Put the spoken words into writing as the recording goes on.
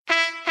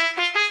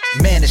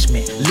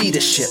Management,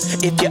 leadership,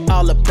 if you're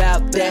all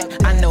about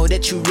that, I know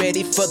that you're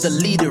ready for the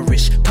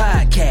Leaderish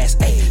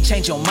podcast. Ay,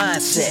 change your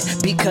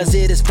mindset because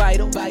it is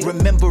vital.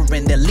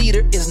 Remembering that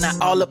leader is not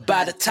all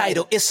about a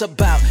title. It's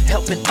about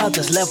helping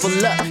others level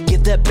up,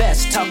 give their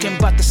best. Talking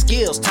about the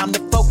skills, time to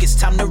focus,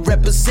 time to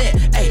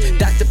represent. Hey,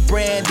 Dr.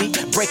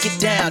 Brandi, break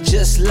it down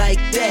just like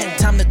that.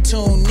 Time to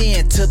tune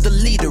in to the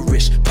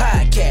Leaderish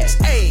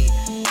podcast. Hey,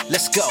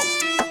 let's go.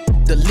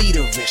 The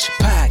Leaderish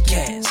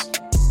podcast.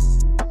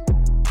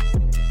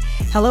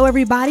 Hello,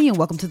 everybody, and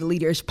welcome to the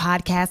Leaderish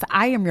Podcast.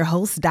 I am your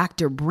host,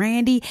 Dr.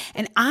 Brandi,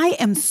 and I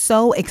am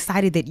so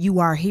excited that you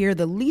are here.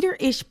 The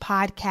Leaderish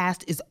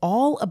Podcast is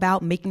all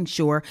about making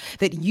sure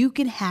that you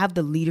can have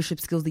the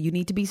leadership skills that you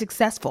need to be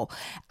successful.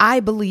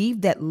 I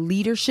believe that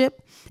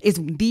leadership is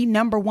the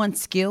number one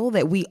skill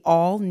that we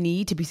all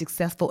need to be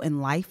successful in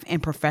life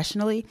and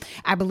professionally.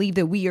 I believe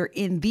that we are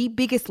in the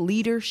biggest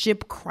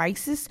leadership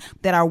crisis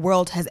that our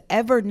world has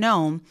ever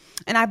known.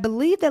 And I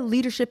believe that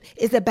leadership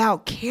is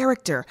about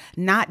character,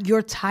 not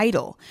your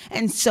title.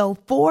 And so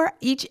for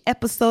each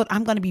episode,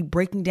 I'm going to be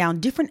breaking down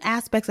different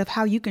aspects of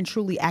how you can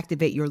truly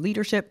activate your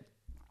leadership.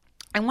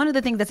 And one of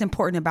the things that's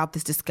important about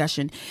this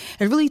discussion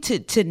is really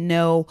to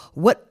know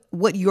what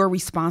your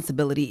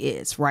responsibility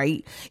is,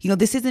 right? You know,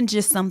 this isn't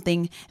just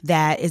something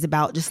that is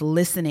about just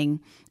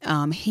listening,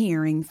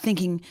 hearing,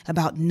 thinking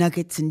about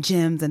nuggets and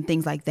gems and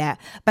things like that.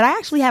 But I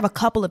actually have a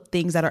couple of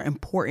things that are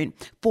important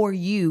for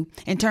you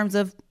in terms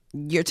of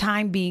your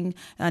time being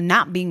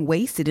not being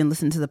wasted in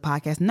listening to the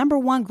podcast. Number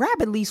one,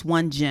 grab at least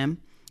one gem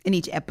in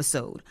each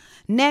episode.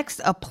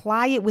 Next,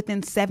 apply it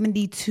within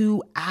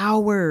 72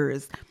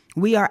 hours.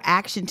 We are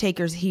action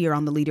takers here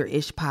on the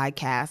Leaderish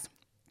Podcast.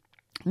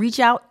 Reach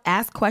out,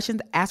 ask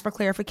questions, ask for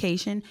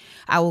clarification.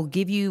 I will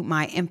give you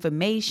my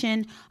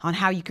information on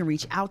how you can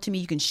reach out to me.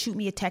 You can shoot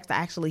me a text. I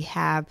actually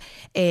have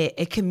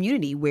a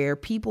community where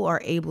people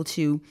are able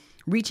to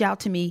reach out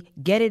to me,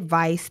 get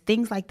advice,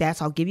 things like that.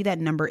 So I'll give you that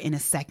number in a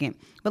second.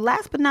 But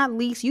last but not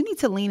least, you need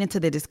to lean into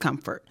the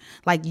discomfort.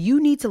 Like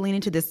you need to lean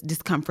into this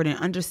discomfort and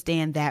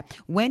understand that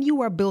when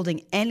you are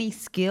building any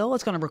skill,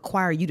 it's going to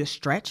require you to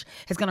stretch.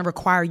 It's going to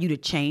require you to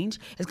change.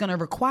 It's going to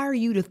require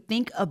you to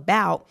think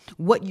about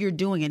what you're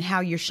doing and how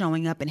you're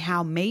showing up and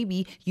how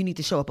maybe you need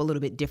to show up a little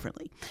bit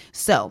differently.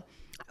 So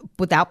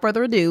without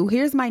further ado,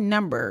 here's my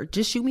number.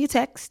 Just shoot me a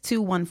text,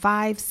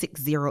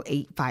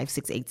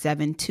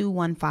 215-608-5687,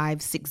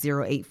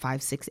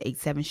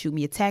 215-608-5687. Shoot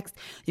me a text.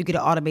 You get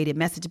an automated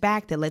message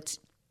back that lets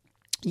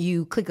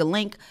you click a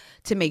link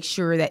to make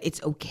sure that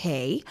it's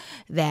okay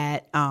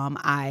that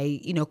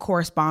I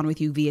correspond with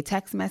you via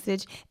text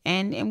message,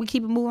 and we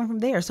keep it moving from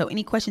there. So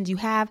any questions you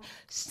have,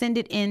 send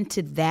it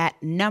into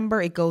that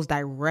number. It goes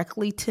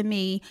directly to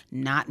me,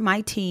 not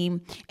my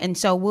team. And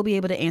so we'll be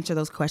able to answer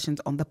those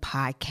questions on the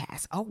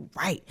podcast. All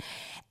right.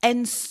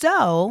 And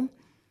so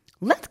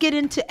let's get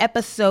into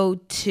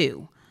episode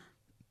 2.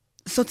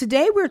 So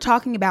today we're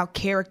talking about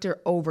character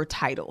over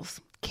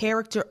titles.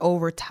 Character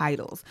over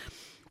titles.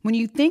 When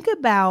you think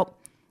about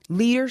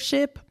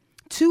leadership,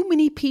 too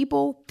many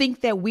people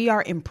think that we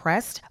are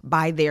impressed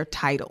by their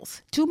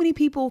titles. Too many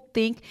people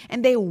think,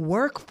 and they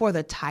work for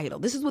the title.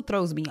 This is what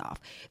throws me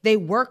off. They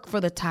work for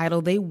the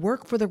title. They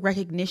work for the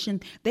recognition.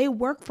 They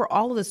work for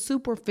all of the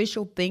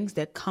superficial things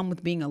that come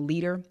with being a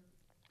leader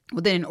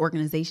within an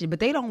organization,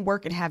 but they don't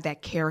work and have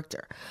that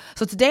character.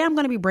 So today I'm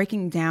going to be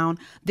breaking down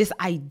this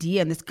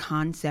idea and this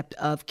concept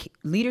of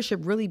leadership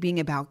really being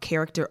about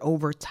character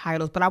over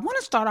titles. But I want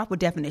to start off with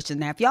definitions.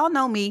 Now, if y'all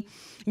know me,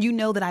 you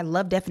know that I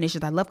love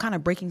definitions. I love kind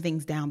of breaking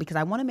things down because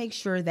I want to make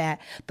sure that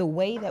the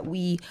way that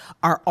we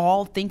are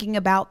all thinking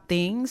about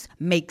things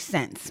makes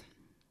sense.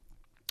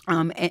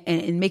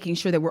 And making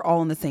sure that we're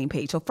all on the same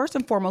page. So first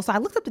and foremost, I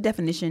looked up the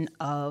definition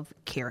of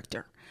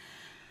character.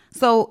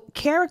 So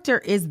character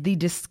is the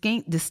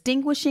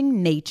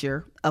distinguishing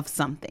nature of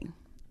something,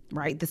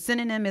 right? The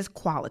synonym is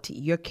quality.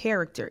 Your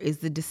character is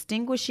the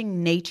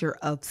distinguishing nature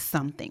of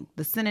something.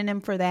 The synonym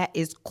for that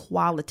is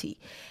quality.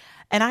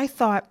 And I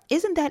thought,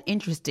 isn't that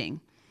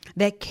interesting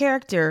that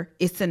character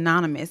is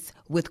synonymous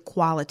with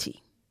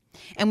quality?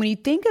 And when you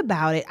think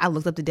about it, I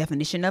looked up the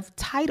definition of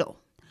title.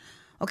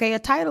 Okay, a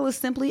title is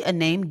simply a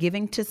name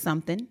given to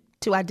something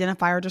to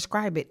identify or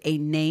describe it. A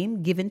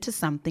name given to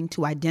something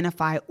to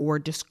identify or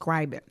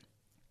describe it.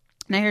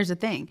 Now, here's the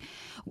thing.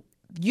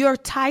 Your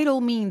title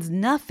means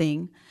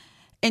nothing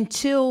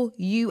until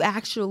you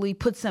actually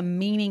put some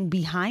meaning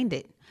behind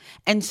it.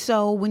 And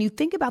so when you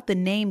think about the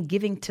name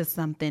giving to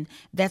something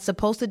that's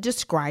supposed to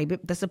describe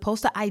it, that's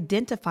supposed to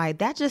identify it,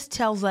 that just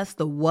tells us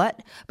the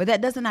what, but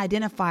that doesn't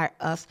identify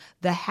us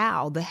the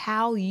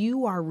how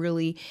you are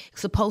really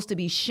supposed to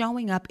be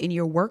showing up in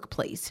your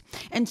workplace.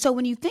 And so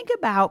when you think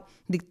about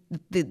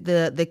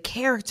the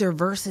character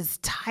versus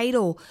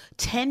title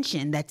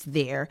tension that's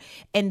there,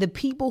 and the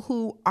people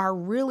who are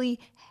really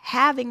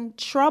having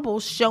trouble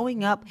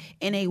showing up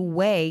in a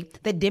way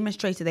that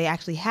demonstrates that they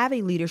actually have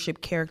a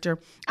leadership character,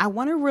 I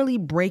want to really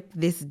break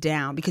this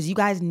down because you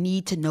guys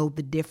need to know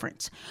the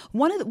difference.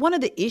 One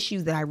of the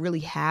issues that I really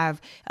have,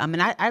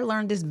 and I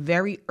learned this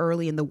very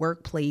early in the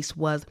workplace,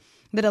 was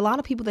that a lot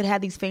of people that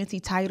had these fancy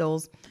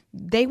titles,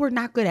 they were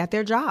not good at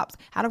their jobs.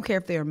 I don't care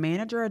if they're a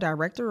manager, a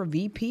director, a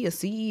VP, a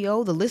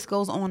CEO, the list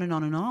goes on and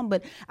on and on.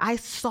 But I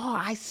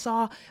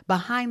saw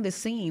behind the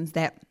scenes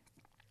that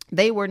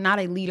they were not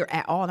a leader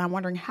at all. And I'm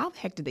wondering, how the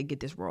heck did they get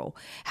this role?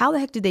 How the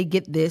heck did they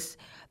get this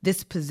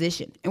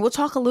position? And we'll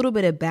talk a little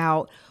bit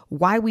about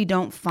why we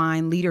don't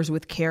find leaders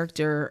with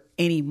character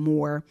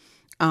anymore.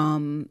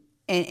 And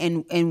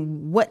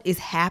what is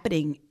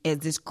happening as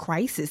this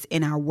crisis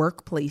in our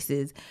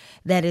workplaces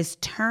that is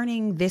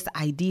turning this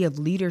idea of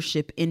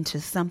leadership into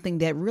something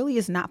that really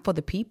is not for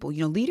the people.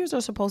 Leaders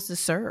are supposed to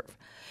serve.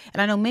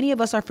 And I know many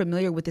of us are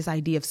familiar with this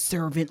idea of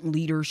servant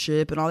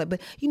leadership and all that, but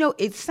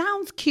it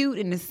sounds cute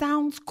and it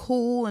sounds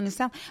cool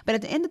but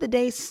at the end of the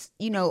day,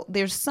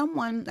 there's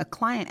a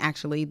client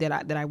actually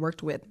that I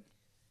worked with.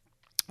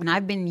 And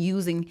I've been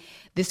using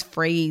this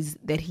phrase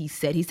that he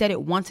said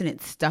it once and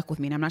it stuck with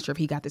me. And I'm not sure if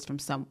he got this from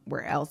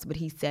somewhere else, but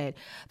he said,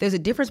 there's a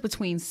difference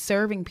between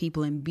serving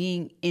people and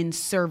being in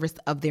service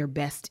of their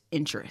best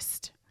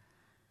interest.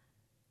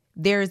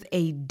 There's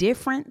a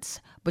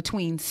difference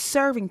between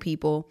serving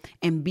people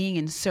and being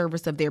in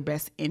service of their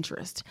best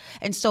interest.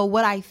 And so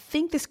what I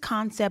think this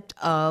concept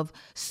of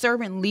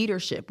servant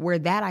leadership, where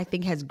that I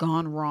think has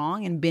gone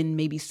wrong and been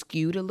maybe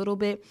skewed a little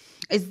bit,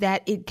 is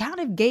that it kind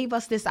of gave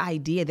us this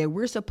idea that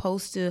we're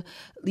supposed to,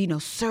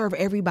 serve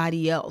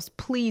everybody else,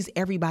 please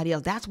everybody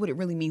else. That's what it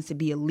really means to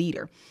be a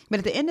leader. But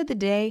at the end of the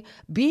day,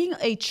 being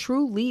a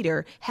true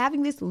leader,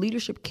 having this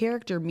leadership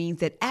character means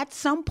that at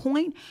some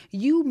point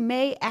you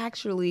may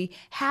actually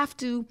have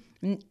to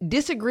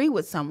disagree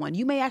with someone.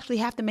 You may actually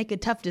have to make a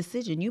tough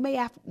decision. You may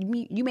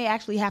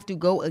actually have to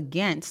go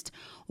against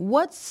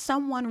what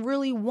someone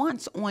really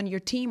wants on your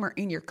team or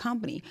in your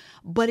company.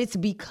 But it's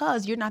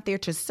because you're not there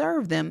to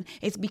serve them.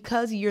 It's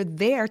because you're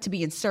there to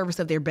be in service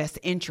of their best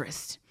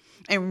interest.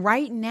 And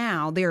right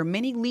now, there are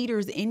many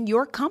leaders in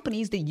your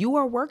companies that you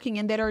are working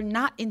in that are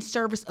not in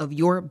service of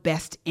your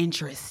best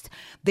interest.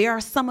 There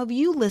are some of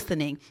you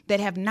listening that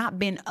have not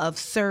been of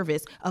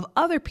service of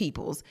other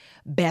people's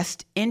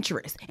best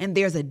interest. And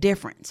there's a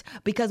difference,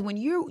 because when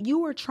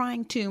you are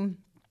trying to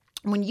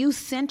when you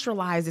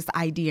centralize this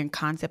idea and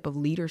concept of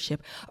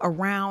leadership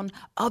around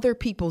other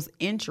people's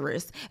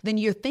interests, then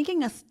you're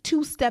thinking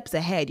 2 steps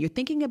ahead. You're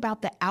thinking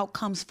about the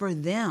outcomes for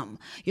them.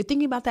 You're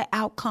thinking about the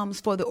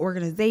outcomes for the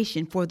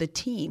organization, for the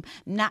team,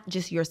 not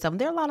just yourself.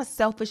 There are a lot of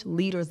selfish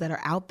leaders that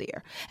are out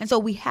there. And so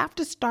we have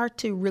to start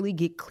to really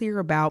get clear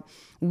about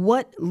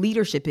what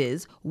leadership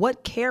is,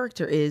 what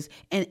character is,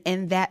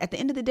 and that at the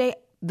end of the day,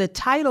 the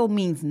title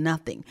means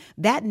nothing.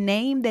 That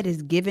name that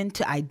is given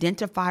to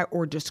identify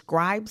or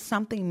describe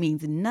something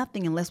means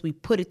nothing unless we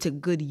put it to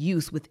good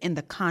use within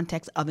the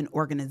context of an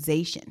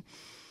organization.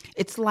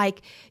 It's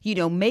like,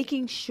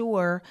 making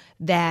sure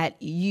that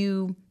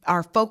you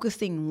are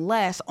focusing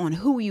less on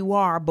who you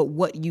are, but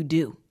what you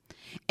do.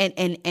 And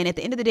at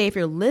the end of the day, if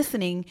you're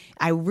listening,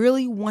 I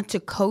really want to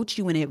coach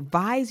you and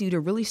advise you to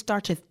really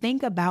start to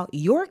think about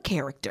your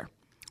character.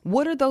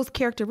 What are those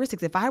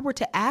characteristics? If I were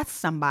to ask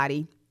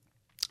somebody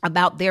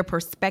about their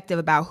perspective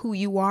about who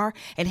you are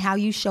and how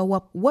you show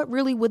up, what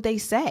really would they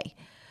say?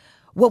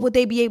 What would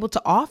they be able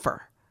to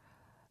offer?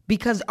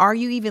 Because are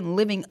you even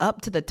living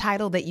up to the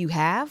title that you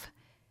have?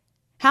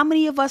 How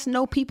many of us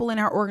know people in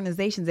our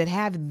organizations that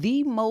have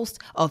the most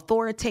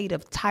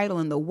authoritative title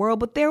in the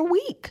world, but they're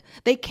weak?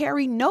 They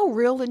carry no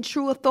real and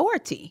true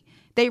authority.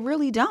 They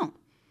really don't.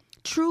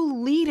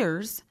 True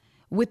leaders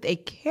with a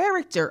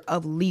character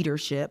of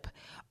leadership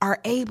are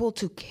able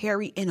to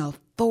carry an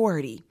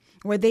authority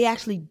where they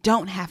actually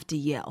don't have to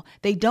yell.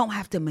 They don't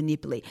have to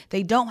manipulate.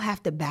 They don't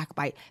have to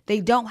backbite. They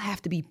don't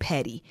have to be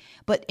petty.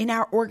 But in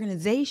our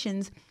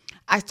organizations,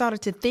 I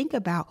started to think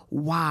about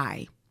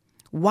why.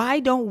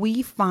 Why don't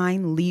we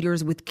find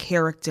leaders with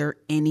character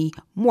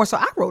anymore? So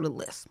I wrote a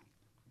list.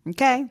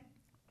 Okay.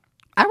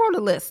 I wrote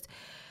a list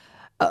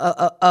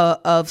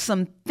of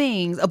some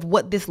things of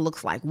what this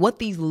looks like, what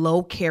these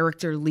low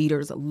character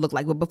leaders look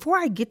like. But before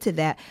I get to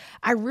that,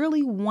 I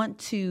really want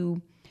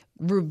to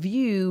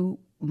review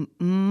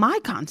my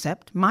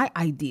concept, my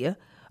idea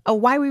of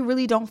why we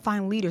really don't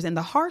find leaders. And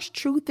the harsh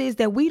truth is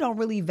that we don't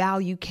really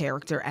value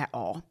character at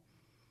all.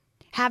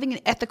 Having an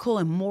ethical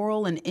and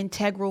moral and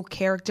integral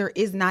character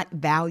is not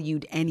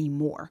valued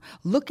anymore.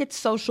 Look at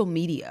social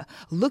media.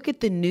 Look at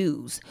the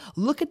news.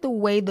 Look at the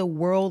way the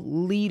world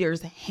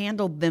leaders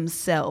handle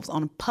themselves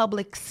on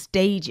public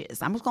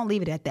stages. I'm just going to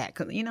leave it at that.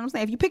 'Cause you know what I'm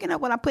saying? If you're picking up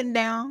what I'm putting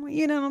down,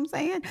 you know what I'm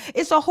saying?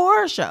 It's a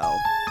horror show.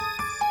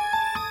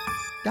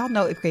 Y'all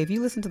know, if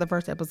you listen to the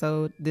first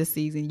episode this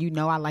season, you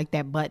know I like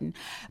that button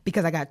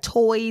because I got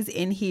toys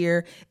in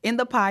here in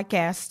the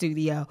podcast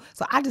studio.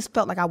 So I just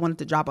felt like I wanted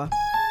to drop a,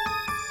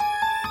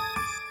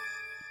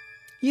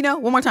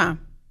 one more time.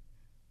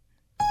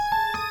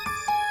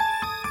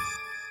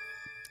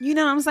 You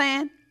know what I'm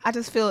saying? I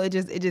just feel it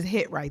just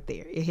hit right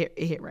there. It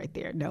hit right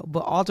there. No, but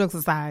all jokes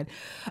aside,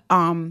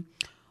 one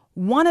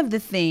of the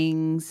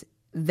things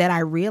that I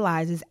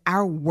realize is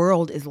our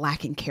world is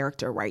lacking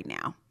character right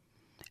now.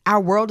 Our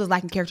world is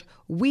lacking character.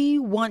 We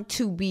want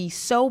to be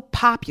so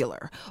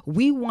popular.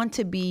 We want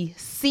to be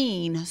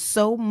seen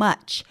so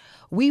much.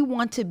 We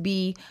want to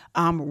be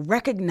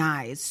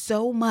recognized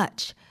so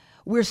much.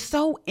 We're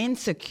so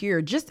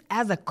insecure just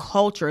as a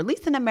culture, at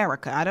least in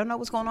America. I don't know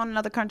what's going on in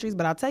other countries,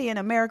 but I'll tell you, in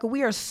America,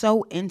 we are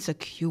so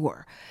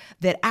insecure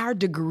that our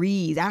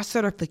degrees, our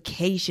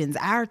certifications,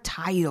 our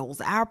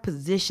titles, our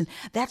positions,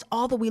 that's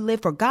all that we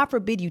live for. God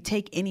forbid you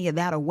take any of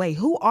that away.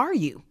 Who are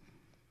you?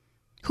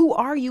 Who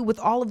are you with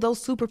all of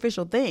those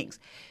superficial things?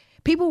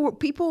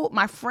 People,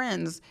 my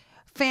friends,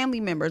 family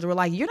members were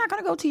like, you're not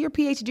going to go to your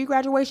PhD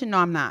graduation? No,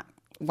 I'm not.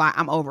 Why?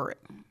 I'm over it.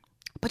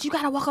 But you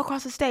got to walk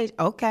across the stage.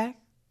 Okay.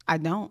 I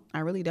don't. I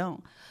really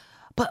don't.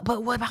 But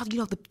what about,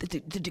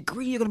 the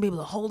degree? You're going to be able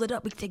to hold it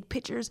up. We can take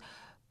pictures.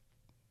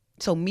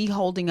 So me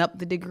holding up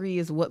the degree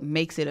is what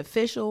makes it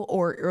official,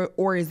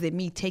 or is it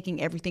me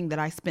taking everything that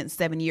I spent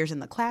 7 years in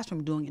the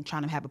classroom doing and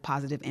trying to have a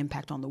positive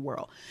impact on the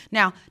world?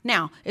 Now,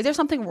 is there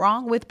something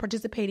wrong with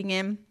participating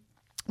in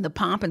the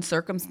pomp and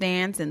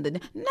circumstance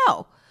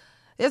no?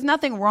 There's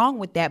nothing wrong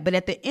with that. But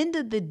at the end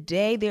of the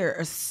day, there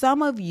are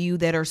some of you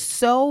that are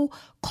so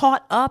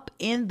caught up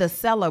in the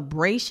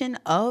celebration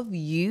of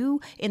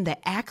you, in the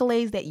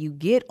accolades that you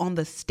get on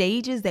the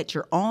stages that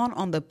you're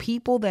on the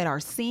people that are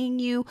seeing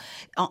you,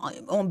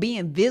 on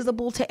being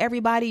visible to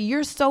everybody.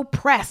 You're so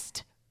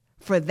pressed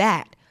for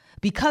that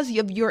because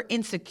of your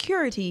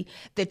insecurity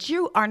that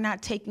you are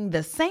not taking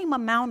the same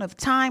amount of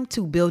time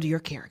to build your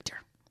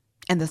character.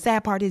 And the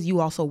sad part is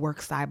you also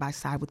work side by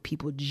side with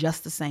people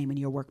just the same in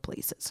your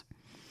workplaces.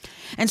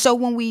 And so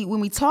when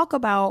we talk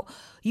about,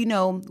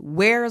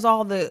 where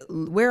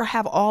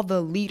have all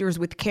the leaders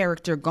with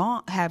character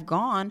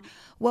gone?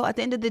 Well, at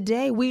the end of the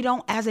day, we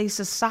don't, as a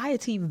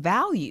society,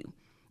 value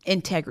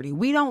integrity.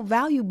 We don't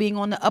value being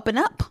on the up and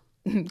up.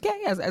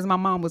 Okay, as my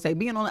mom would say,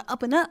 being on the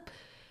up and up,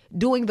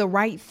 doing the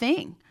right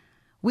thing.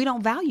 We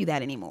don't value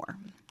that anymore.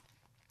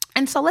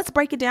 And so let's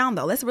break it down,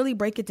 though. Let's really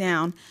break it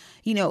down.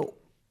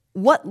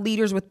 What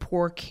leaders with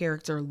poor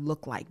character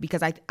look like,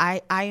 because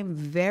I am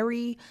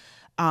very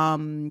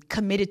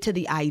committed to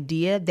the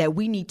idea that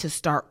we need to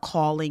start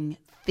calling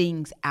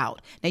things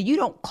out. Now, you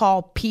don't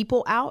call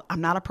people out.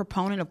 I'm not a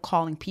proponent of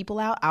calling people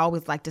out. I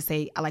always like to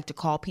say I like to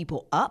call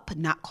people up,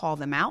 not call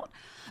them out,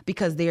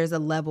 because there's a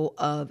level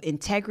of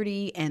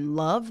integrity and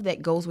love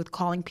that goes with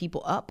calling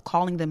people up,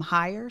 calling them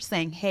higher,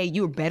 saying, hey,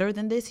 you're better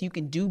than this. You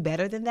can do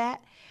better than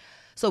that.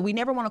 So we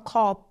never want to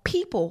call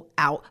people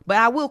out, but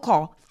I will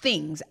call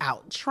things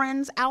out,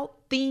 trends out,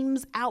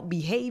 themes out,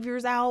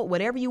 behaviors out,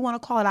 whatever you want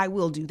to call it. I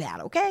will do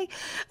that. Okay.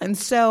 And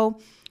so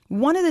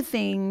one of the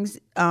things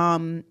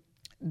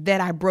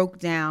that I broke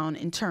down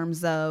in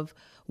terms of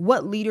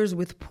what leaders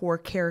with poor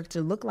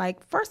character look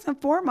like, first and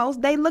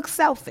foremost, they look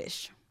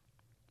selfish.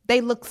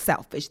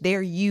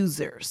 They're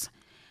users.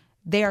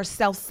 They are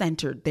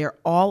self-centered. They're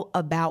all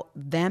about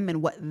them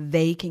and what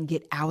they can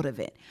get out of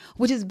it,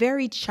 which is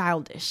very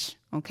childish.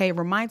 Okay. It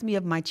reminds me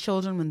of my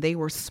children when they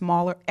were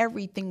smaller.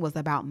 Everything was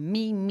about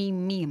me,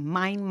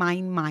 mine,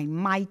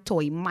 my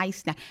toy, my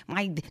snack,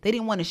 they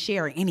didn't want to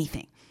share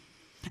anything.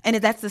 And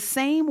that's the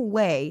same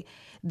way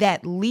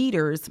that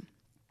leaders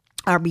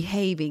are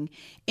behaving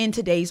in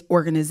today's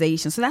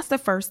organization. So that's the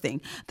first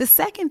thing. The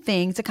second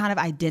thing to kind of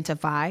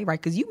identify,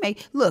 right? Because you may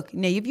look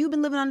now, if you've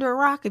been living under a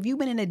rock, if you've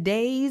been in a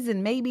daze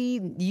and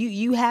maybe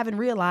you haven't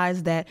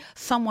realized that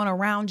someone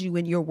around you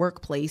in your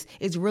workplace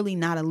is really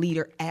not a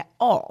leader at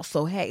all.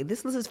 So, hey,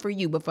 this is for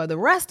you. But for the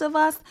rest of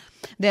us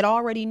that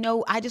already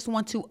know, I just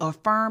want to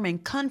affirm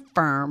and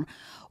confirm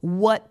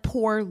what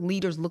poor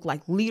leaders look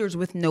like. Leaders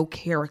with no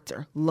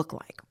character look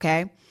like.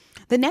 Okay.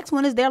 The next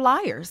one is they're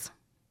liars.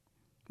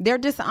 They're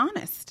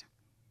dishonest,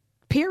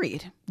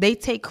 period. They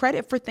take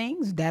credit for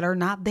things that are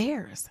not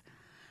theirs.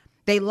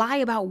 They lie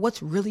about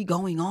what's really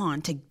going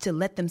on to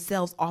let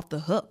themselves off the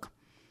hook.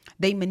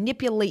 They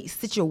manipulate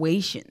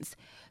situations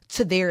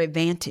to their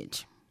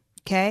advantage.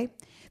 Okay.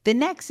 The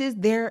next is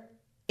they're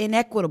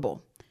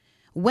inequitable.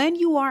 When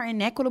you are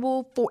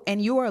inequitable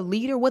and you're a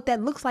leader, what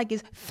that looks like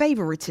is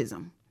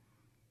favoritism.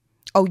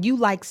 Oh, you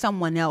like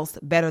someone else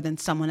better than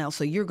someone else,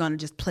 so you're going to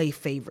just play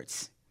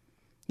favorites.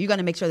 You're going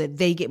to make sure that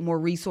they get more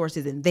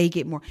resources and they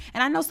get more.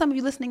 And I know some of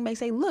you listening may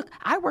say, look,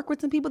 I work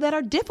with some people that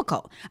are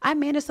difficult. I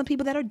manage some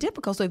people that are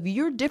difficult. So if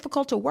you're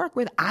difficult to work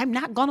with, I'm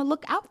not going to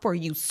look out for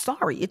you.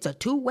 Sorry. It's a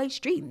two-way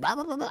street. Blah,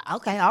 blah, blah, blah.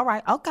 Okay. All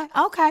right.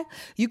 Okay.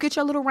 You get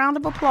your little round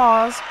of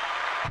applause.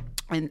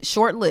 And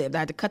short-lived. I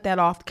had to cut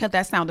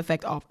that sound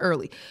effect off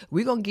early.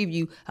 We're going to give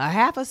you a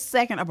half a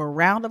second of a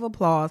round of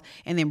applause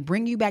and then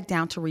bring you back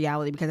down to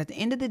reality. Because at the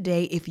end of the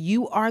day, if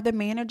you are the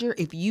manager,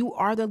 if you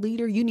are the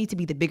leader, you need to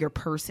be the bigger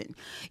person.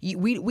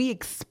 We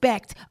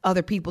expect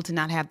other people to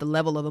not have the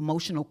level of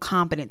emotional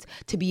competence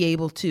to be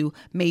able to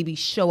maybe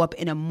show up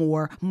in a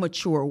more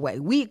mature way.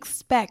 We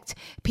expect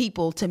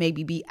people to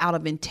maybe be out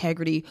of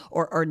integrity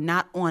or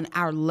not on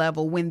our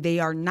level when they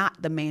are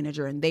not the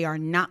manager and they are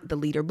not the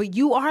leader. But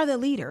you are the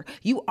leader.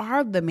 You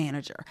are the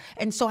manager.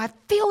 And so I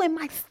feel in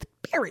my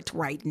spirit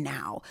right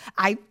now,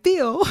 y'all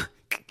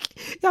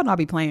know I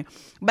be playing,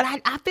 but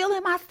I feel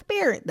in my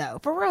spirit though,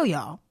 for real,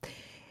 y'all,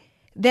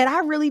 that I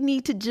really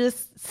need to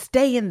just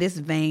stay in this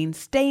vein,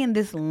 stay in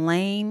this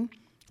lane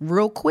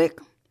real quick,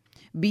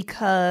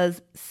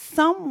 because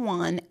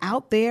someone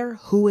out there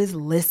who is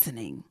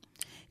listening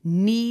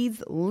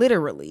needs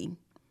literally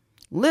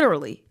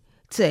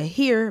to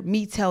hear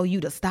me tell you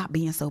to stop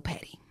being so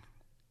petty.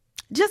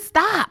 Just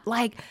stop.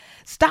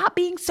 Stop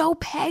being so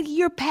petty.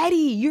 You're petty.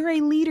 You're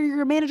a leader.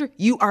 You're a manager.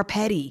 You are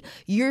petty.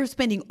 You're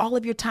spending all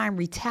of your time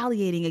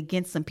retaliating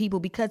against some people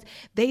because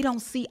they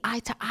don't see eye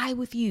to eye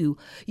with you.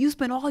 You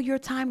spend all your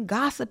time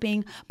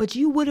gossiping, but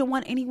you wouldn't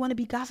want anyone to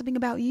be gossiping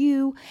about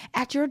you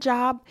at your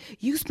job.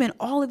 You spend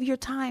all of your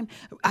time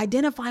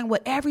identifying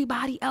what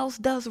everybody else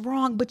does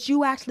wrong, but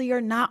you actually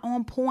are not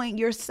on point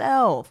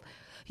yourself.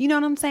 You know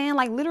what I'm saying?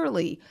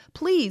 Literally,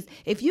 please,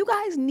 if you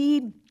guys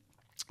need,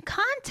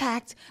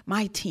 contact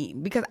my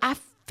team, because I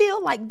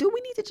feel like, do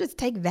we need to just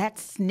take that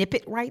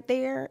snippet right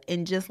there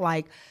and just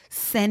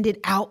send it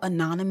out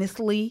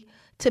anonymously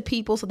to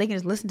people so they can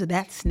just listen to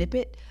that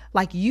snippet?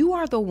 You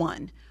are the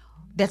one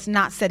that's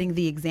not setting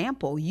the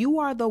example. You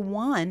are the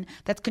one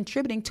that's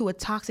contributing to a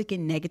toxic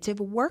and negative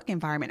work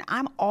environment.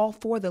 I'm all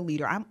for the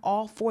leader. I'm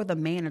all for the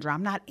manager.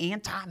 I'm not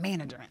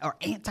anti-manager or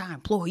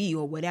anti-employee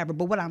or whatever.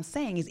 But what I'm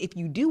saying is, if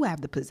you do have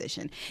the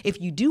position,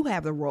 if you do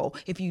have the role,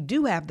 if you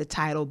do have the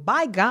title,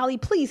 by golly,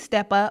 please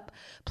step up.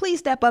 Please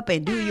step up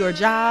and do your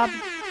job.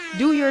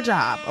 Do your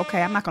job.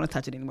 Okay, I'm not going to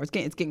touch it anymore. It's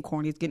getting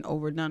corny. It's getting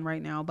overdone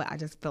right now. But I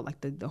just felt like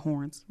the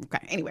horns.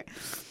 Okay, anyway.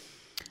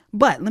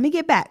 But let me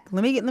get back.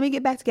 Let me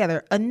get back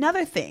together.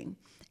 Another thing,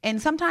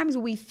 and sometimes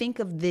we think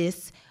of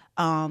this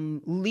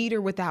leader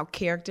without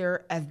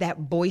character as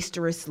that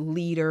boisterous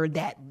leader,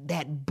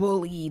 that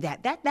bully,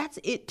 that's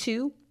it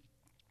too.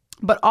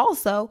 But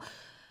also,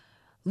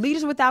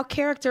 leaders without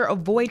character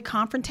avoid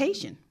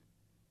confrontation.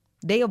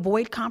 They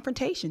avoid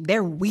confrontation.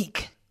 They're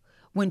weak.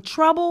 When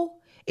trouble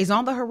is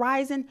on the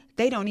horizon,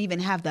 they don't even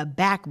have the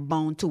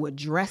backbone to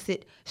address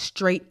it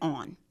straight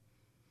on.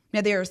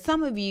 Now, there are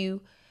some of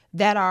you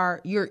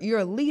that you're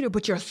a leader,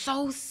 but you're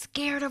so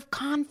scared of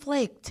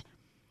conflict.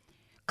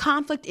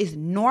 Conflict is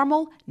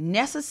normal,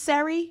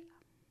 necessary.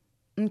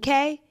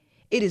 Okay?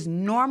 It is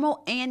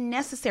normal and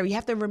necessary. You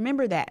have to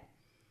remember that.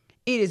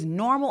 It is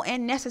normal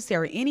and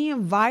necessary. Any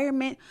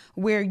environment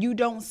where you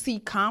don't see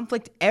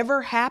conflict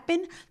ever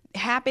happen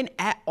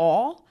at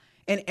all,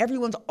 and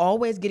everyone's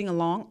always getting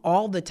along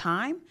all the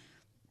time,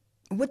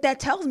 what that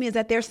tells me is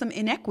that there's some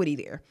inequity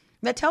there.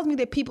 That tells me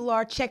that people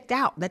are checked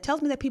out. That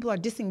tells me that people are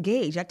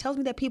disengaged. That tells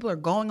me that people are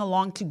going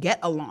along to get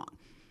along.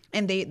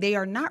 And they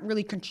are not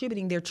really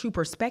contributing their true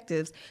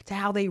perspectives to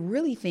how they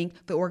really think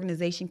the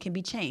organization can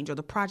be changed, or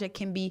the project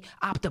can be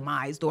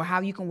optimized, or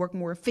how you can work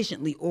more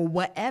efficiently, or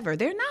whatever.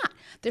 They're not.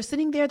 They're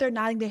sitting there, they're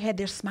nodding their head,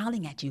 they're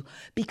smiling at you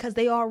because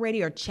they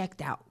already are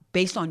checked out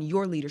based on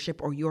your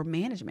leadership or your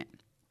management.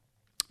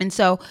 And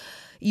so,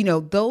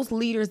 those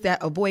leaders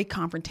that avoid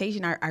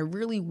confrontation, I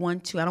really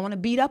want to, I don't want to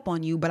beat up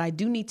on you, but I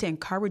do need to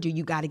encourage you.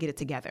 You got to get it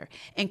together.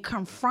 And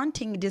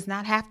confronting does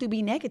not have to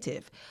be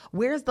negative.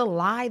 Where's the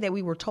lie that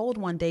we were told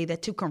one day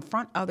that to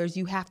confront others,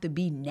 you have to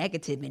be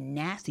negative and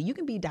nasty? You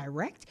can be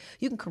direct.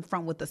 You can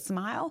confront with a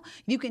smile.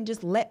 You can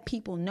just let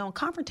people know.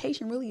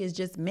 Confrontation really is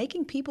just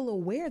making people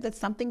aware that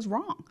something's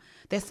wrong,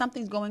 that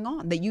something's going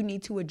on, that you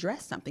need to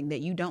address something,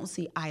 that you don't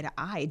see eye to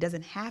eye. It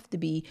doesn't have to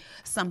be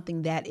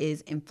something that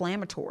is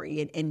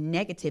inflammatory and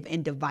negative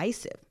and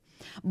divisive.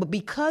 But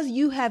because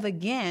you have,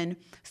 again,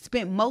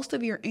 spent most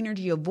of your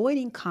energy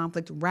avoiding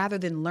conflict rather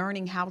than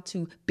learning how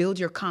to build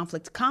your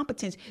conflict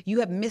competence,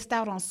 you have missed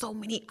out on so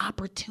many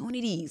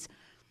opportunities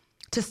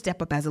to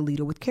step up as a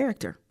leader with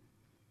character.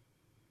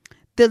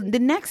 The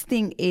next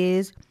thing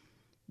is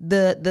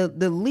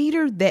the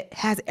leader that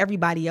has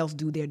everybody else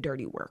do their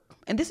dirty work.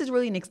 And this is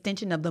really an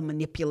extension of the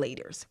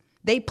manipulators.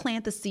 They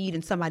plant the seed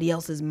in somebody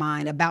else's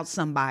mind about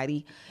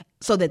somebody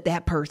so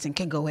that person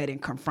can go ahead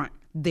and confront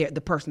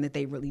the person that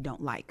they really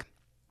don't like.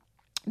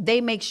 They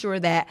make sure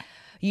that,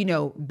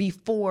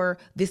 before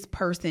this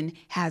person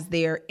has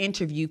their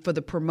interview for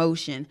the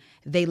promotion,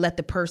 they let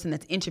the person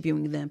that's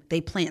interviewing them, they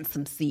plant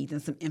some seeds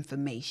and some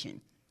information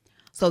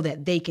so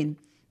that they can,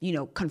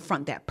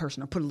 confront that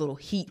person or put a little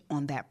heat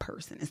on that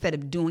person instead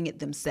of doing it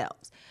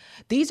themselves.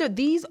 These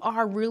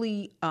are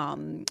really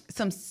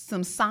some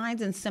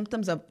signs and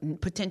symptoms of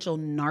potential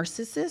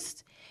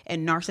narcissists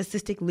and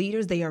narcissistic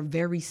leaders. They are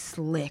very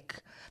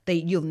slick.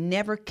 You'll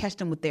never catch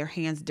them with their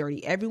hands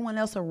dirty. Everyone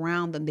else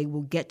around them, they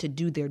will get to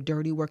do their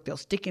dirty work. They'll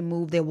stick and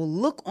move. They will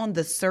look on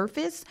the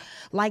surface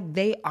like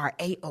they are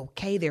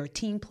A-OK. They're a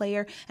team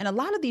player. And a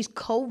lot of these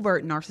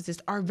covert narcissists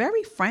are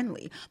very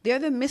friendly. They're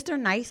the Mr.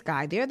 Nice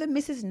Guy. They're the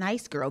Mrs.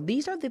 Nice Girl.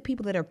 These are the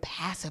people that are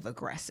passive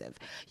aggressive.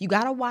 You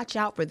got to watch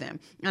out for them.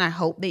 And I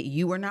hope that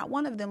you are not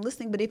one of them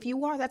listening. But if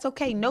you are, that's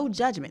okay. No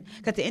judgment.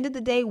 Because at the end of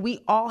the day,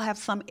 we all have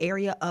some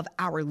area of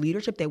our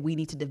leadership that we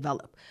need to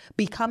develop.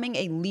 Becoming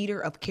a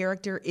leader of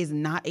character is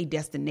not a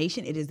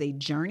destination. It is a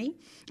journey.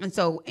 And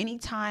so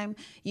anytime,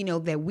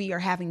 that we are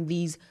having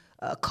these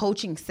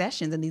coaching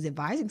sessions and these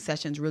advising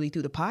sessions really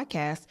through the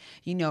podcast,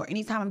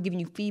 anytime I'm giving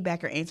you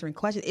feedback or answering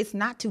questions, it's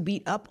not to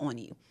beat up on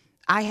you.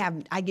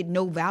 I get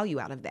no value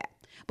out of that.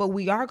 But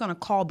we are going to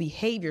call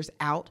behaviors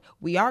out.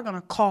 We are going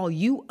to call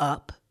you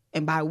up.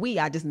 And by we,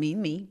 I just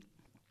mean me.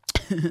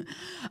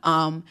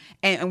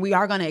 And we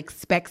are going to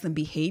expect some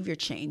behavior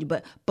change.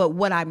 But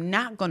what I'm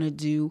not going to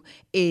do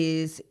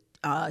is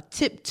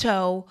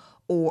tiptoe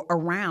or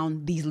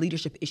around these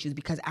leadership issues,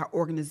 because our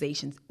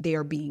organizations, they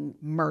are being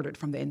murdered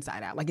from the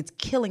inside out. Like, it's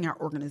killing our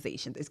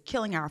organizations. It's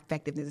killing our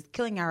effectiveness. It's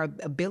killing our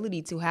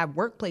ability to have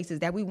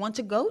workplaces that we want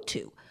to go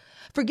to.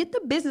 Forget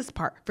the business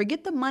part.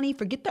 Forget the money.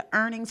 Forget the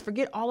earnings.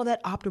 Forget all of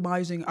that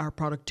optimizing our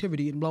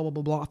productivity and blah, blah,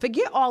 blah, blah.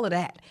 Forget all of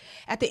that.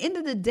 At the end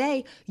of the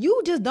day,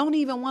 you just don't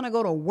even want to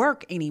go to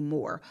work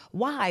anymore.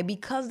 Why?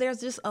 Because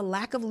there's just a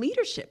lack of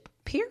leadership,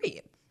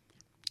 period.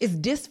 It's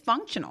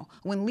dysfunctional.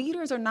 When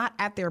leaders are not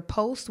at their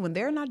post, when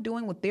they're not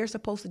doing what they're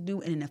supposed to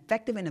do in an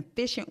effective and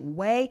efficient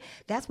way,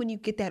 that's when you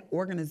get that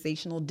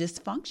organizational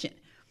dysfunction.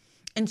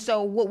 And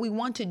so what we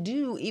want to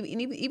do,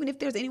 even if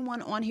there's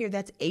anyone on here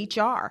that's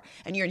HR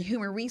and you're in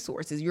human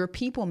resources, you're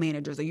people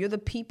managers, or you're the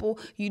people,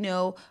 they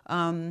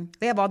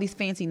have all these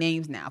fancy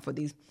names now for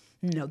these,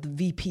 the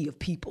VP of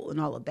people and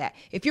all of that.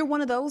 If you're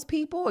one of those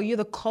people, or you're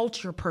the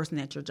culture person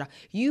at your job,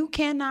 you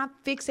cannot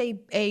fix a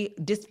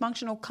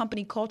dysfunctional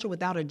company culture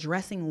without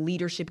addressing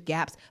leadership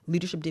gaps,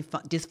 leadership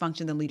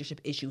dysfunction, and leadership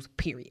issues,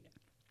 period.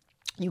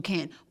 You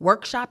can't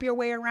workshop your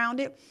way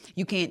around it.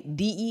 You can't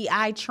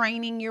DEI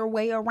training your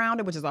way around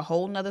it, which is a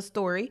whole nother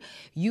story.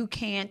 You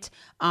can't,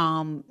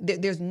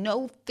 there's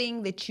no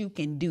thing that you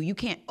can do. You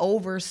can't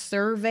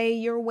over-survey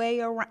your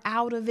way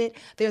out of it.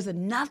 There's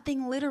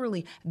nothing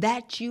literally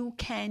that you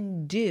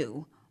can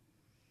do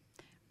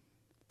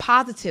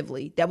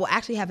positively that will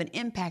actually have an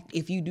impact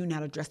if you do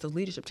not address those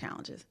leadership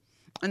challenges.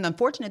 And the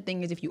unfortunate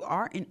thing is, if you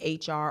are in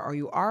HR or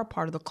you are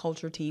part of the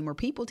culture team or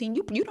people team,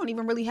 you don't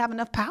even really have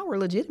enough power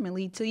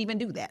legitimately to even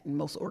do that in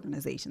most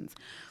organizations,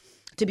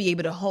 to be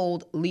able to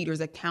hold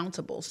leaders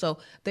accountable. So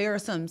there are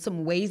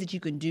some ways that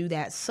you can do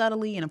that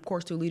subtly, and of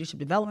course through leadership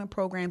development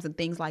programs and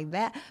things like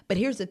that. But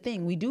here's the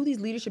thing. We do these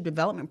leadership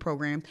development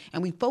programs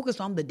and we focus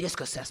on the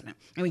DISC assessment,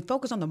 and we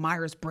focus on the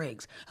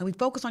Myers-Briggs, and we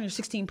focus on your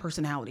 16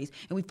 personalities,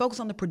 and we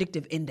focus on the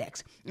predictive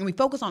index, and we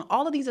focus on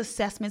all of these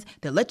assessments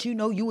that let you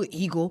know you're an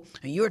eagle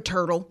and you're a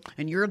turtle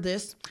and you're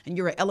this and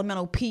you're an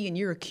elemental P and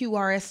you're a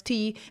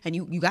QRST and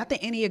you got the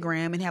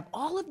Enneagram, and have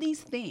all of these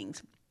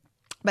things.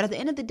 But at the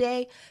end of the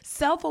day,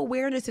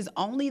 self-awareness is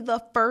only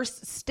the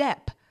first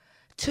step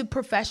to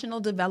professional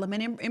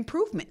development and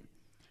improvement.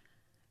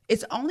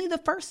 It's only the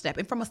first step.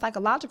 And from a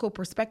psychological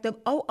perspective,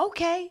 oh,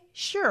 okay,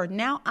 sure,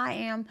 now I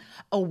am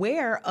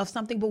aware of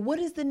something, but what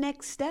is the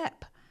next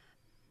step?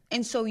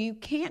 And so you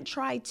can't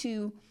try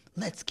to,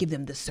 let's give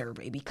them the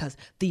survey, because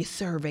the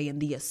survey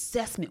and the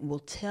assessment will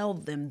tell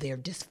them their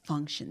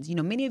dysfunctions.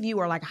 Many of you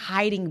are like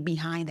hiding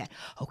behind that.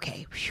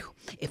 Okay,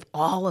 if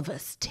all of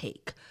us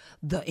take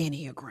the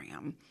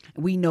Enneagram,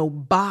 we know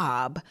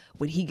Bob,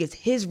 when he gets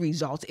his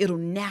results, it'll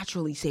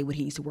naturally say what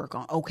he needs to work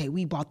on. Okay,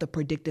 we bought the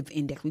predictive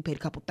index. We paid a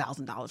couple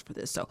 $1,000s for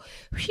this. So,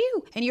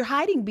 and you're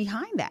hiding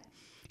behind that.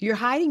 You're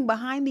hiding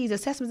behind these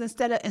assessments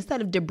instead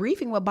of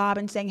debriefing with Bob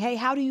and saying, hey,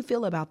 how do you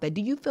feel about that?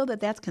 Do you feel that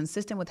that's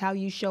consistent with how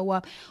you show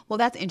up? Well,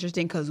 that's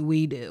interesting, because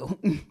we do.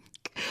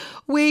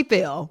 we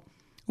feel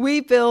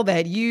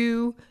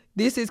that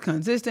this is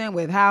consistent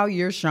with how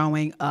you're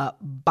showing up,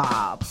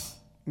 Bob.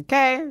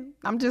 Okay?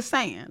 I'm just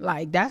saying,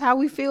 like, that's how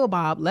we feel,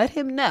 Bob. Let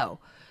him know.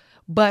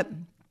 But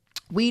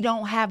we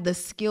don't have the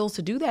skills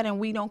to do that, and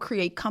we don't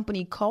create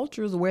company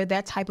cultures where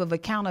that type of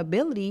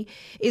accountability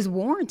is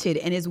warranted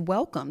and is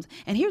welcomed.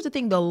 And here's the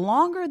thing, the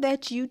longer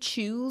that you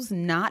choose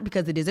not,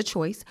 because it is a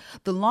choice,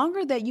 the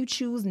longer that you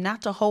choose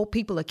not to hold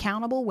people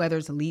accountable, whether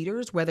it's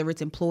leaders, whether it's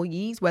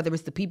employees, whether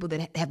it's the people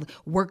that have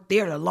worked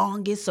there the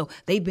longest, so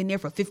they've been there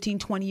for 15,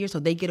 20 years, so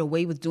they get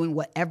away with doing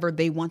whatever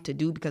they want to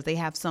do because they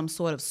have some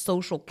sort of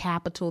social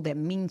capital that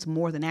means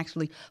more than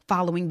actually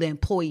following the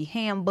employee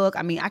handbook.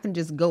 I mean, I can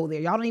just go there.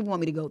 Y'all don't even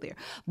want me to go there.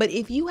 But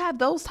if you have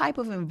those type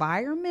of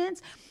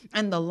environments,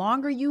 and the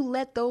longer you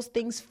let those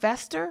things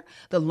fester,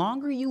 the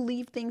longer you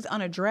leave things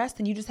unaddressed,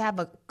 and you just have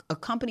a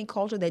company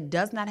culture that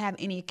does not have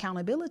any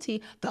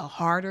accountability, the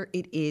harder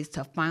it is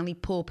to finally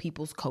pull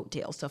people's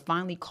coattails, to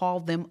finally call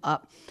them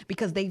up,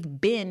 because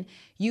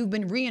you've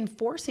been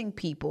reinforcing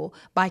people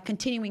by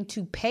continuing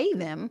to pay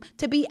them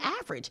to be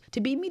average,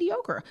 to be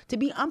mediocre, to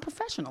be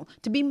unprofessional,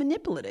 to be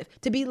manipulative,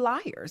 to be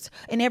liars,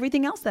 and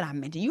everything else that I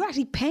mentioned. You're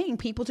actually paying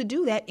people to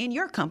do that in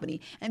your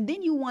company. And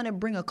then you want to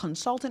bring a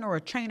consultant or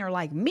a trainer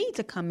like me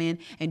to come in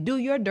and do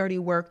your dirty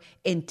work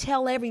and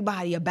tell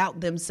everybody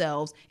about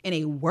themselves in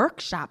a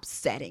workshop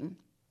setting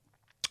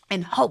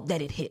and hope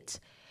that it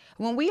hits,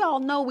 when we all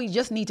know we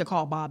just need to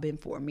call Bob in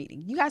for a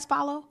meeting. You guys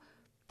follow?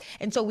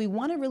 And so we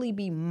want to really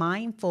be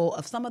mindful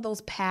of some of those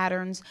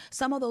patterns,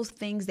 some of those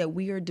things that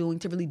we are doing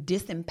to really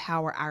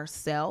disempower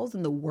ourselves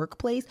in the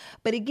workplace.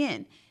 But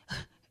again,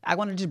 I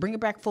want to just bring it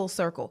back full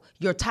circle.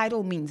 Your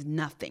title means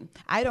nothing.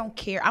 I don't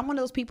care. I'm one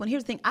of those people. And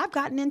here's the thing. I've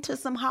gotten into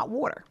some hot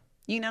water.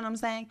 You know what I'm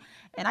saying?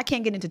 And I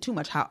can't get into too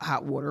much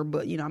hot water,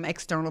 but I'm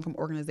external from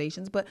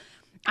organizations. But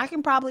I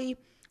can probably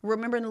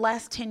remember in the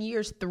last 10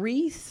 years,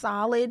 3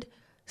 solid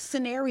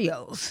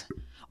scenarios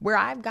where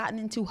I've gotten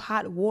into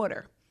hot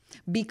water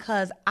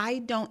because I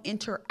don't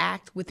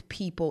interact with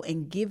people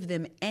and give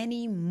them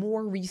any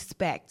more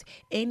respect,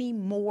 any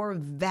more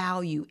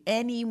value,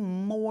 any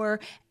more,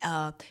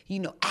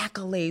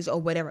 accolades or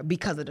whatever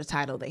because of the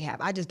title they have.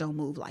 I just don't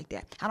move like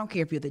that. I don't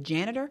care if you're the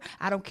janitor.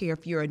 I don't care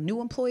if you're a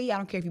new employee. I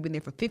don't care if you've been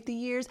there for 50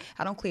 years.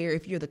 I don't care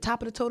if you're the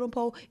top of the totem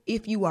pole.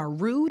 If you are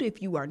rude,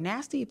 if you are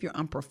nasty, if you're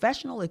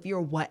unprofessional, if you're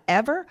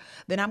whatever,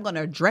 then I'm going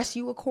to address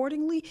you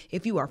accordingly.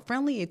 If you are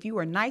friendly, if you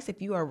are nice,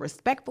 if you are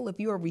respectful, if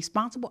you are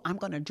responsible, I'm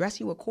going to address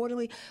you accordingly.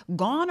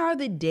 Gone are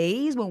the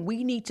days when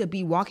we need to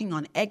be walking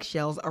on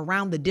eggshells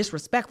around the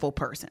disrespectful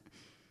person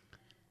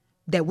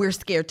that we're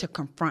scared to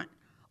confront,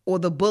 or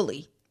the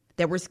bully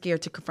that we're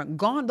scared to confront.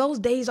 Gone. Those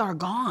days are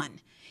gone.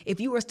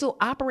 If you are still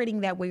operating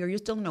that way, or you're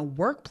still in a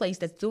workplace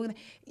that's doing that,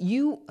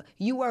 you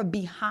are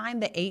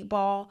behind the 8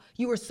 ball.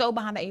 You are so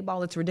behind the 8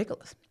 ball, it's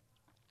ridiculous.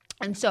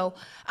 And so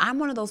I'm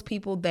one of those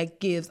people that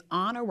gives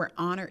honor where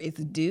honor is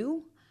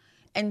due.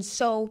 And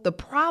so the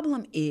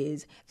problem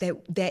is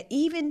that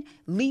even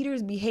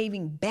leaders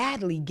behaving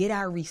badly get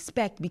our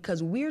respect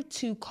because we're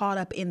too caught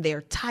up in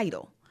their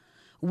title.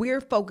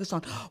 We're focused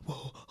on,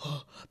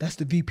 that's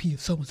the VP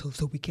of so-and-so,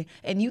 so we can't.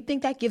 And you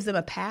think that gives them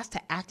a pass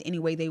to act any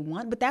way they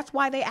want, but that's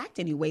why they act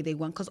any way they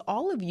want, because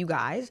all of you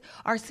guys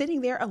are sitting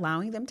there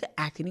allowing them to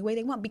act any way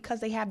they want because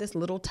they have this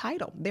little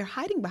title. They're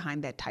hiding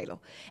behind that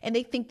title, and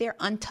they think they're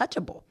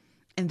untouchable.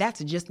 And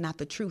that's just not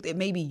the truth. It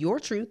may be your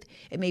truth.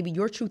 It may be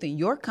your truth in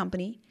your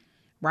company.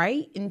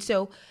 Right. And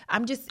so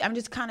I'm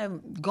just kind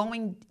of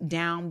going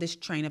down this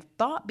train of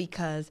thought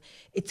because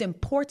it's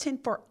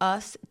important for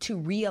us to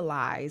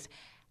realize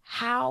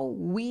how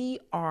we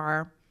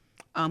are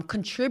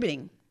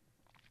contributing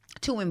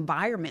to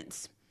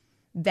environments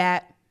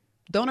that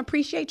don't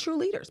appreciate true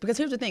leaders. Because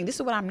here's the thing. This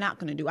is what I'm not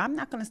going to do. I'm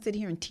not going to sit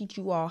here and teach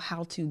you all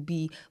how to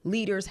be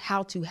leaders,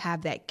 how to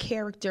have that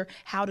character,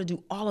 how to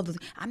do all of this.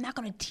 I'm not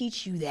going to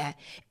teach you that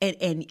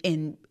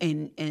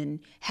and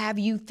have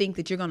you think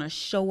that you're going to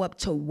show up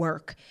to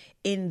work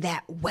in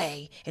that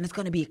way and it's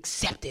going to be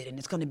accepted and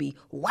it's going to be,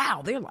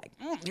 wow, they're like,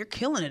 you're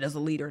killing it as a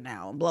leader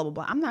now and blah, blah,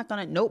 blah. I'm not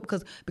going to, nope,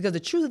 because the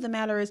truth of the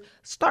matter is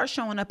start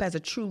showing up as a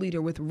true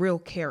leader with real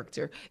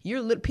character.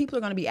 People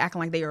are going to be acting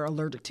like they are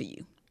allergic to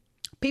you.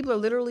 People are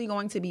literally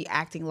going to be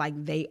acting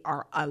like they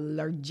are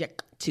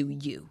allergic to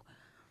you.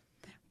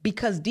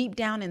 Because deep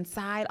down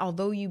inside,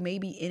 although you may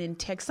be in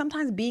integrity,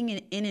 sometimes being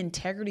in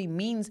integrity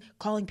means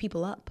calling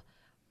people up,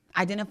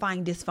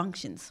 identifying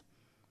dysfunctions,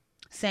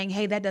 saying,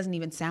 hey, that doesn't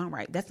even sound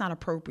right. That's not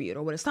appropriate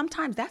or whatever.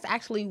 Sometimes that's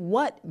actually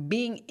what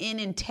being in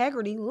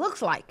integrity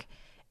looks like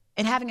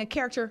and having a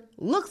character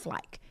looks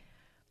like.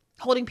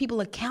 Holding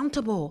people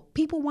accountable.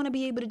 People want to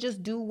be able to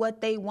just do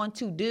what they want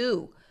to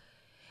do.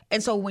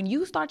 And so when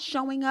you start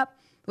showing up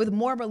with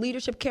more of a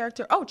leadership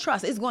character,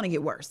 trust, it's going to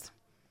get worse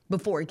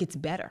before it gets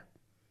better,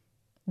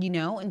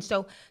 And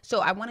so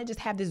I want to just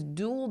have this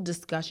dual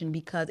discussion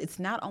because it's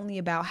not only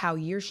about how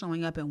you're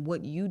showing up and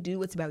what you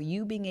do. It's about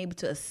you being able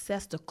to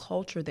assess the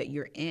culture that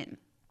you're in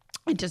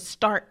and to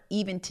start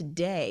even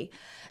today,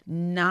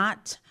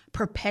 not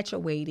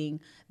perpetuating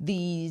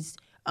these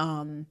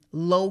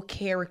low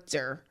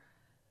character,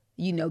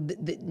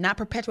 not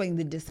perpetuating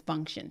the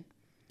dysfunction,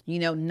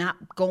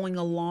 not going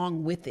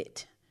along with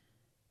it.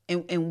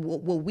 And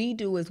what we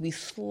do is we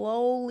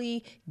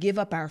slowly give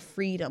up our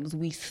freedoms.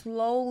 We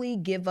slowly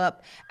give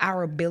up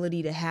our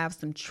ability to have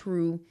some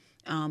true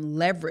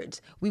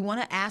leverage. We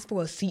want to ask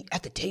for a seat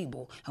at the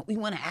table. And we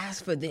want to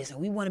ask for this. And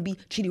we want to be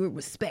treated with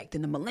respect.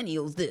 And the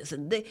millennials this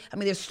and they. I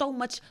mean, there's so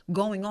much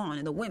going on.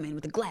 And the women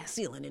with the glass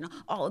ceiling and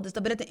all of this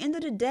stuff. But at the end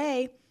of the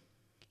day,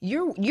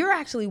 you're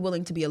actually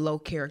willing to be a low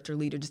character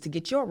leader just to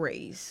get your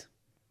raise,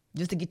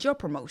 just to get your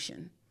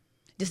promotion,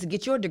 just to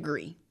get your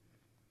degree,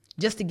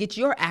 just to get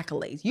your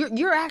accolades.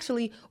 You're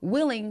actually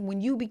willing,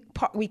 when you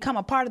become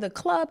a part of the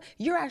club,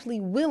 you're actually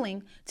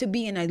willing to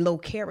be in a low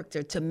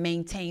character to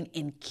maintain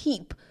and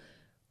keep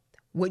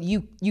what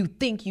you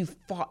think you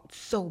fought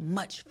so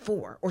much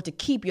for, or to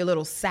keep your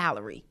little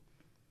salary.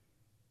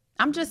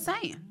 I'm just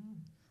saying.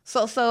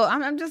 So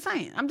I'm just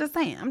saying.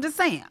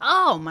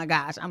 Oh my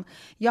gosh.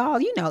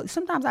 Y'all,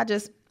 sometimes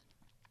it's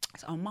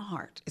on my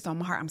heart. It's on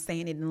my heart. I'm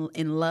saying it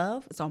in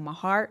love. It's on my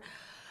heart.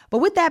 But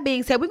with that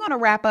being said, we're going to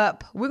wrap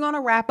up.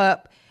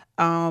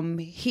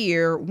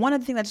 Here. One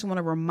of the things I just want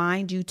to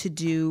remind you to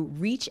do,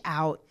 reach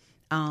out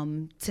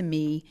to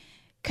me,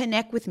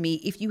 connect with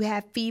me. If you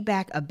have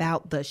feedback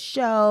about the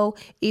show,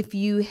 if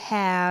you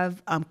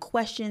have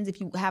questions, if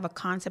you have a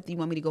concept that you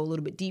want me to go a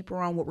little bit deeper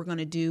on, what we're going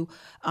to do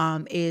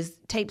is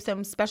tape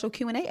some special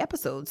Q&A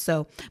episodes.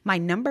 So my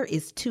number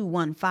is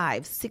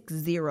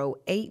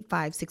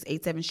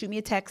 215-608-5687. Shoot me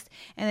a text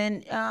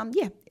and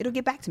then, it'll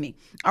get back to me.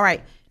 All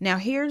right. Now,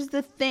 here's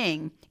the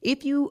thing.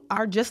 If you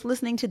are just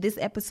listening to this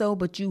episode,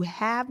 but you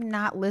have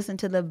not listened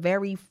to the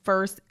very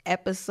first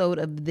episode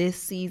of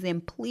this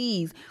season,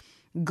 please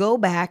Go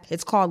back.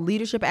 It's called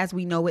Leadership as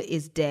We Know It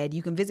Is Dead.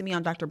 You can visit me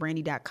on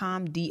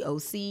drbrandi.com,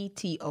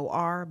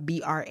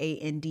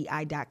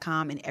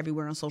 DoctorBrandi.com, and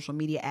everywhere on social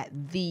media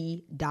at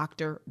the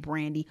Dr.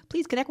 Brandi.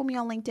 Please connect with me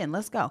on LinkedIn.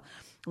 Let's go.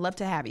 Love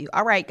to have you.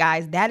 All right,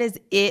 guys, that is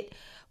it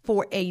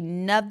for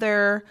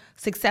another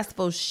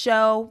successful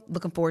show.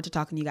 Looking forward to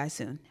talking to you guys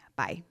soon.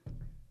 Bye.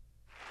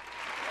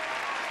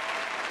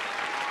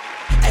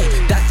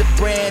 Dr.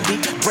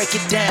 Brandi, break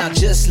it down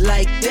just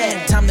like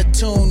that. Time to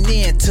tune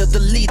in to the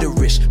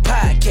Leaderish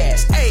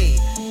Podcast. Hey,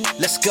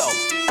 let's go.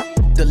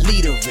 The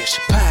Leaderish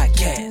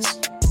Podcast.